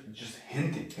just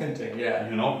hinting. Hinting, yeah.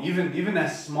 Even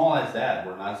as small as that,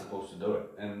 we're not supposed to do it.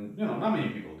 And not many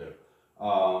people do.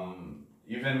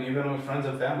 Even with friends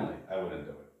and family, I wouldn't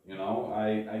do it.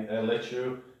 I let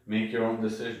you make your own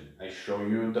decision. I show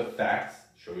you the facts,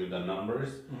 show you the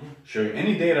numbers, show you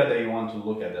any data that you want to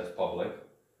look at that's public,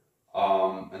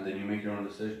 and then you make your own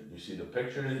decision. You see the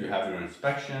pictures, you have your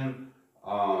inspection.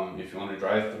 If you want to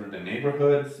drive through the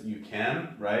neighborhoods, you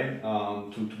can, right?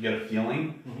 To get a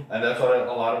feeling, and that's what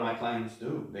a lot of my clients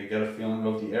do. They get a feeling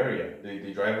of the area.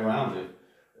 They drive around.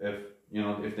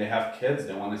 If they have kids,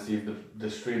 they want to see if the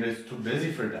street is too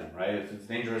busy for them, right? If it's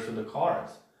dangerous for the cars,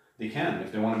 they can.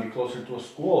 If they want to be closer to a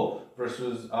school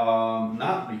versus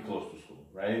not be close to school,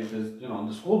 right? There's,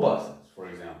 the school buses, for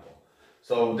example.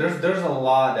 So there's a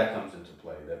lot that comes into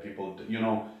play that people, you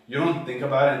don't think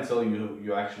about it until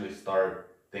you actually start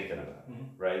thinking about it,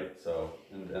 right? So,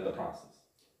 in the process.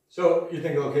 So you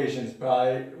think location's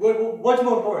probably, what's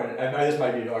more important? This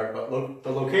might be hard, but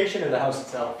the location or the house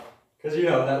itself? Because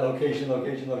that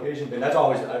location thing, that's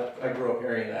always, I grew up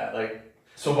hearing that, like.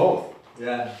 So both.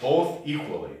 Yeah. Both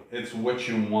equally. It's what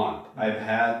you want. I've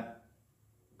had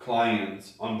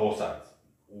clients on both sides.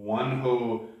 One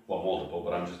who, well, multiple,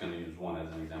 but I'm just going to use one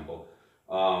as an example.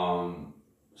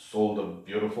 Sold a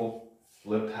beautiful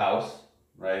flipped house,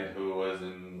 right? Who was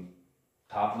in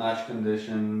top-notch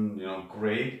condition,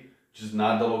 great, just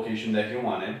not the location that he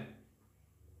wanted,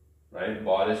 right?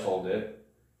 Bought it, sold it,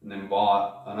 and then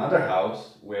bought another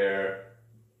house where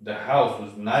the house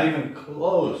was not even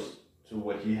close to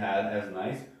what he had as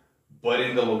nice, but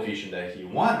in the location that he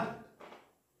wanted.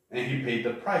 And he paid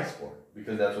the price for it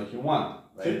because that's what he wanted,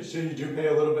 right? So you do pay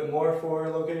a little bit more for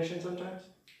a location sometimes?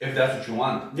 If that's what you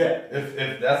want. Yeah.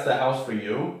 If that's the house for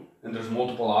you and there's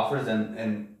multiple offers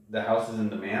and the house is in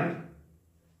demand,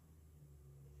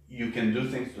 you can do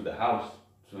things to the house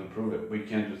to improve it, but you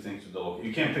can't do things to the location.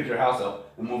 You can't pick your house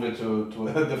up and move it to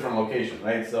a different location,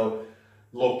 right? So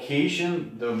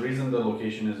location, the reason the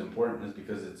location is important is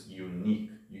because it's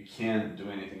unique. You can't do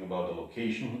anything about the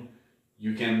location.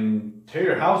 You can tear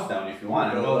your house down if you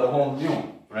want and build a whole new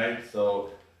one, right?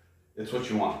 So it's what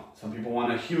you want. Some people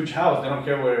want a huge house, they don't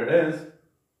care where it is.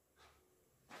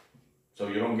 So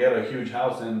you don't get a huge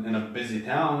house in a busy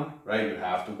town, right? You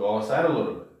have to go outside a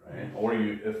little bit, right? Or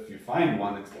if you find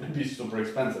one, it's gonna be super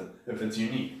expensive if it's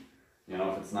unique,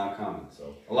 if it's not common.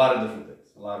 So a lot of different things,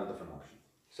 a lot of different options.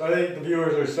 So I think the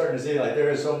viewers are starting to see like there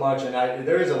is so much, and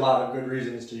there is a lot of good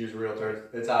reasons to use realtors.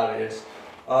 It's obvious.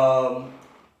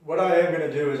 What I am going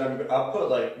to do is I'll put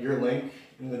like your link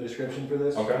in the description for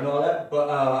this and all that. But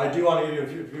I do want to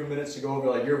give you a few minutes to go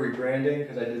over like your rebranding,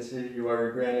 because I did see you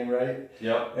are rebranding, right?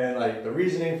 Yep. And like the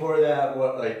reasoning for that.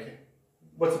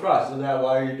 What's the process of that?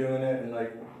 Why are you doing it? And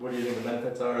like what do you think the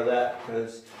benefits are of that?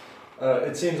 Because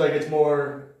it seems like it's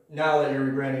more now that you're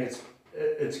rebranding.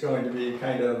 It's going to be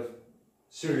kind of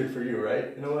suited for you,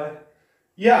 right? In a way.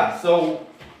 Yeah. So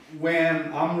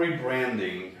when I'm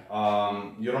rebranding,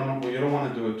 you don't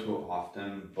want to do it too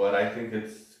often, but I think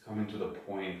it's coming to the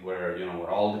point where, with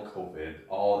all the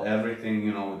COVID, everything,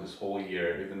 with this whole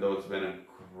year, even though it's been a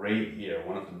great year,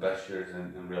 one of the best years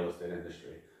in real estate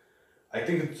industry, I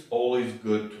think it's always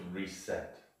good to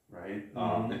reset, right?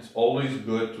 It's always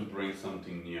good to bring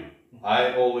something new.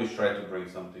 I always try to bring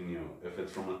something new, if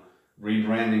it's from a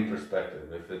rebranding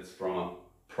perspective, if it's from a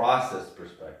process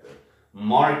perspective,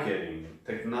 marketing,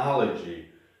 technology.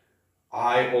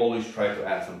 I always try to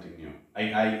add something new.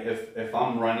 If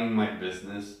I'm running my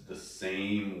business the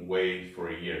same way for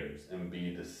years and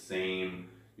be the same,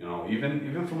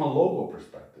 even from a logo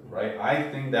perspective, right?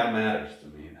 I think that matters to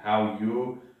me, how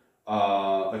you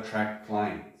attract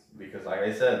clients. Because like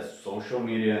I said, social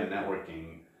media and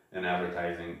networking and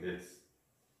advertising,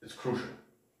 it's crucial.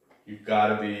 You've got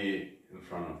to be in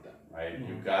front of them, right?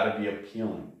 You've got to be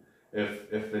appealing.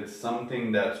 If it's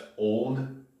something that's old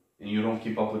and you don't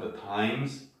keep up with the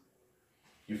times,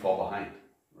 you fall behind,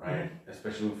 right?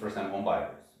 Especially with first-time home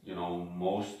buyers.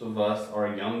 Most of us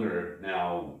are younger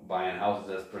now buying houses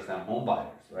as first-time home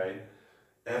buyers, right?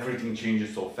 Everything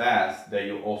changes so fast that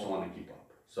you also want to keep up.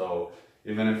 So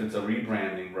even if it's a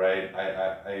rebranding, right,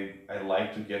 I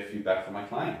like to get feedback from my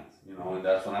clients, and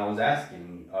that's when I was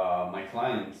asking my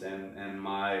clients and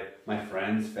my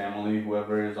friends, family,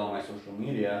 whoever is on my social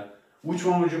media, which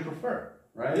one would you prefer?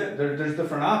 Right? Yeah. There's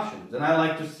different options, and I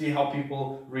like to see how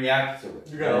people react to it.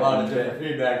 You got a lot of different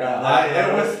feedback on that.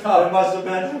 It was tough. It must have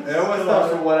been. It was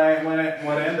tough. So when I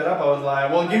ended up, I was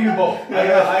like, well, give me both.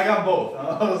 I got both.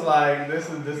 I was like, this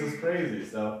is crazy.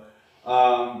 So,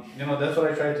 that's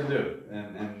what I tried to do,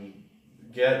 and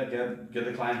get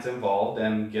the clients involved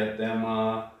and get them.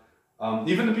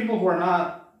 Even the people who are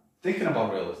not thinking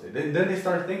about real estate, then they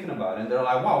start thinking about it, and they're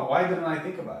like, wow, why didn't I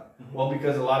think about it? Well,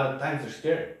 because a lot of times they're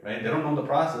scared, right? They don't know the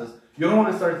process. You don't want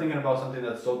to start thinking about something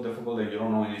that's so difficult that you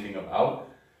don't know anything about.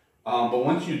 But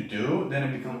once you do, then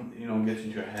it becomes, gets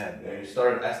into your head. You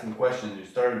start asking questions, you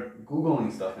start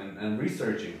Googling stuff and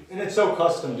researching. And it's so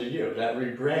custom to you, that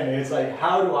rebranding. It's like,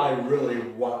 how do I really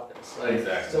want this? Like,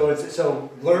 exactly. So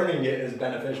learning it is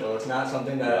beneficial. It's not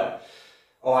something that,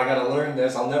 I got to learn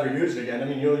this, I'll never use it again. I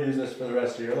mean, you'll use this for the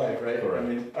rest of your life, right? Correct. I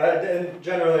mean, and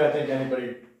generally, I think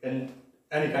anybody in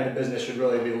any kind of business should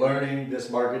really be learning this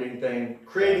marketing thing.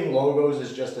 Creating logos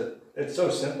is it's so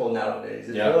simple nowadays.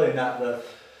 It's really not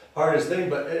hardest thing,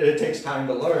 but it takes time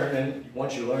to learn, and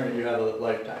once you learn it, you have a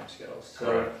lifetime skills. So,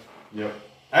 Correct. Yep.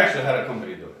 I actually had a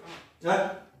company do it.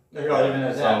 yeah, you know, even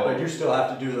as that, So- but you still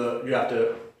have to you have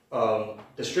to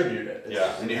distribute it.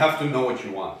 Yeah, and you have to know what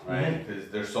you want, right? Mhm. Because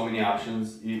there's so many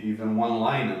options. Even one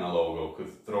line in a logo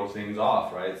could throw things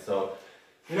off, right? So,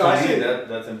 You know, I to me, see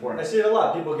that's I important. see it a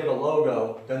lot. People get a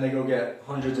logo, then they go get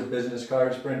hundreds of business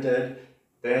cards printed.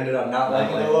 They ended up not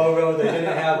liking the logo. They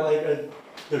didn't have like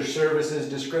their services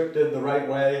descriptive the right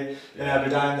way, and after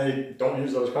time they don't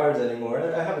use those cards anymore.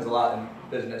 That happens a lot in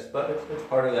business, but it's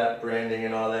part of that branding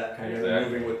and all that kind of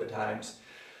Exactly. moving with the times.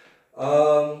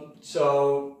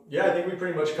 So yeah, I think we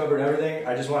pretty much covered everything.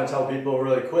 I just want to tell people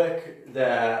really quick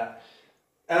that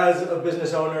as a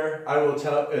business owner, I will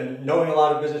tell, and knowing a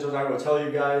lot of business owners, I will tell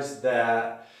you guys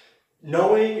that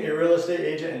knowing a real estate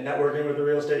agent and networking with a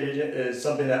real estate agent is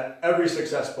something that every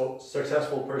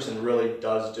successful person really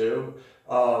does do.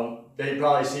 They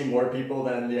probably see more people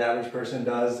than the average person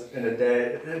does in a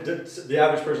day. The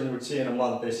average person would see in a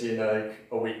month, they see in like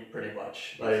a week pretty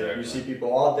much. Like Exactly. you see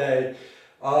people all day.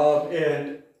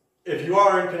 And if you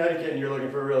are in Connecticut and you're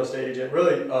looking for a real estate agent,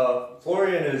 really,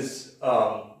 Florian is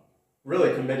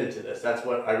really committed to this. That's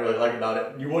what I really like about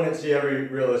it. You wouldn't see every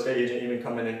real estate agent even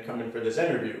come in for this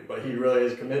interview, but he really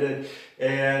is committed,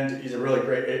 and he's a really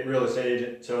great real estate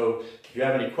agent. So if you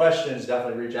have any questions,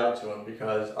 definitely reach out to him,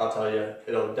 because I'll tell you,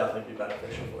 it'll definitely be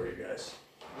beneficial for you guys.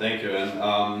 Thank you,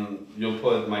 and you'll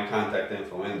put my contact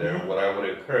info in there. Mhm. What I would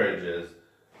encourage is,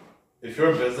 if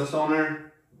you're a business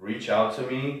owner, reach out to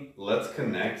me. Let's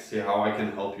connect, see how I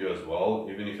can help you as well,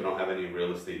 even if you don't have any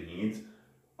real estate needs.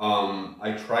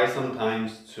 I try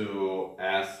sometimes to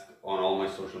ask on all my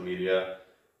social media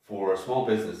for small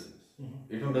businesses,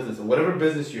 even businesses, whatever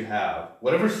business you have,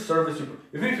 whatever service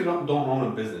even if you don't own a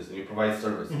business and you provide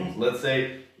services. Let's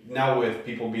say now with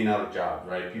people being out of jobs,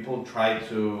 right? People try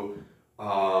to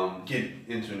get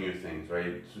into new things,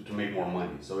 right? To make more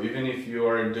money. So even if you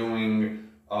are doing,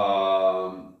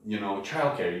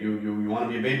 childcare, you want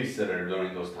to be a babysitter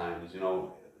during those times,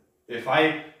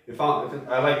 if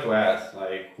I like to ask,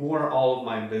 like, who are all of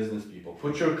my business people?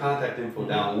 Put your contact info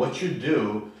down, what you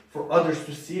do, for others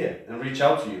to see it and reach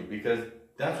out to you, because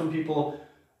that's when people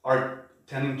are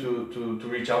tending to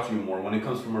reach out to you more, when it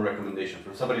comes from a recommendation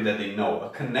from somebody that they know, a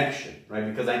connection, right?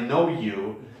 Because I know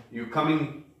you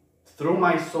coming through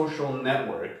my social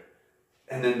network,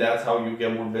 and then that's how you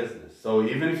get more business. So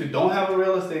even if you don't have a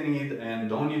real estate need and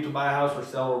don't need to buy a house or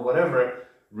sell or whatever,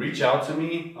 reach out to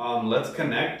me. Let's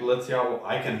connect. Let's see how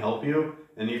I can help you,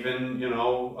 and even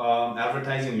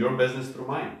advertising your business through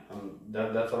mine.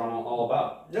 That's what I'm all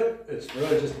about. Yep, it's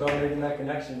really just about making that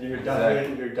connection. You're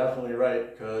definitely right,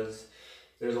 because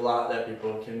there's a lot that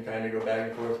people can kind of go back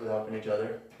and forth with helping each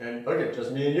other. And look at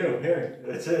just me and you here.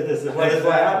 That's it. This is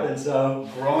what happens. So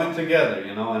Growing together,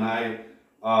 and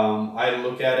I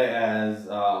look at it as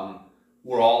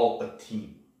we're all a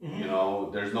team.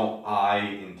 There's no I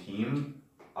in team.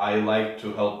 I like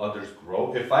to help others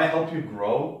grow. If I help you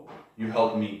grow, you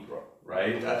help me grow,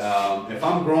 right? If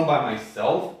I'm growing by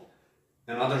myself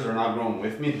and others are not growing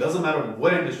with me, it doesn't matter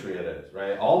what industry it is,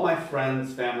 right? All my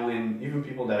friends, family, and even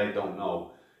people that I don't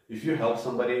know, if you help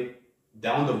somebody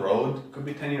down the road, could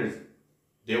be 10 years,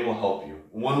 they will help you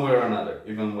one way or another,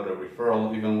 even with a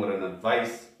referral, even with an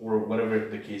advice, or whatever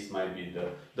the case might be.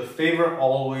 The favor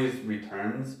always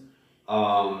returns,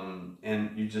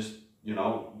 and you just,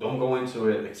 don't go into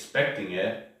it expecting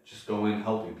it, just go in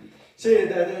helping people. see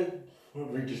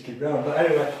we just keep going. But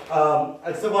anyway,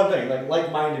 it's the one thing,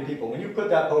 like-minded people. When you put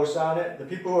that post on it, the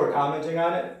people who are commenting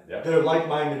on it, Yeah. they're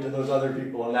like-minded to those other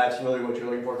people, and that's really what you're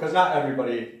looking for. Because not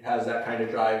everybody has that kind of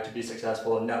drive to be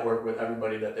successful and network with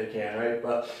everybody that they can, right?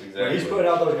 But when he's putting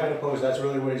out those kind of posts, that's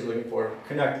really what he's looking for.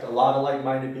 Connect a lot of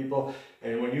like-minded people,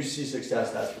 and when you see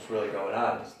success, that's what's really going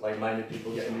on. It's like-minded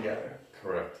people getting together.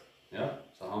 Correct. Yeah.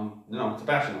 So it's a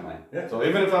passion of mine. Yeah. So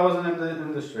even if I wasn't in the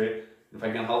industry, if I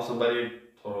can help somebody,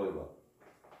 totally will.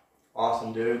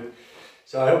 Awesome, dude.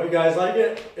 So I hope you guys like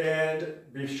it, and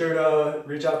be sure to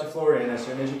reach out to Florian as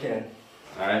soon as you can.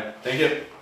 All right. Thank you.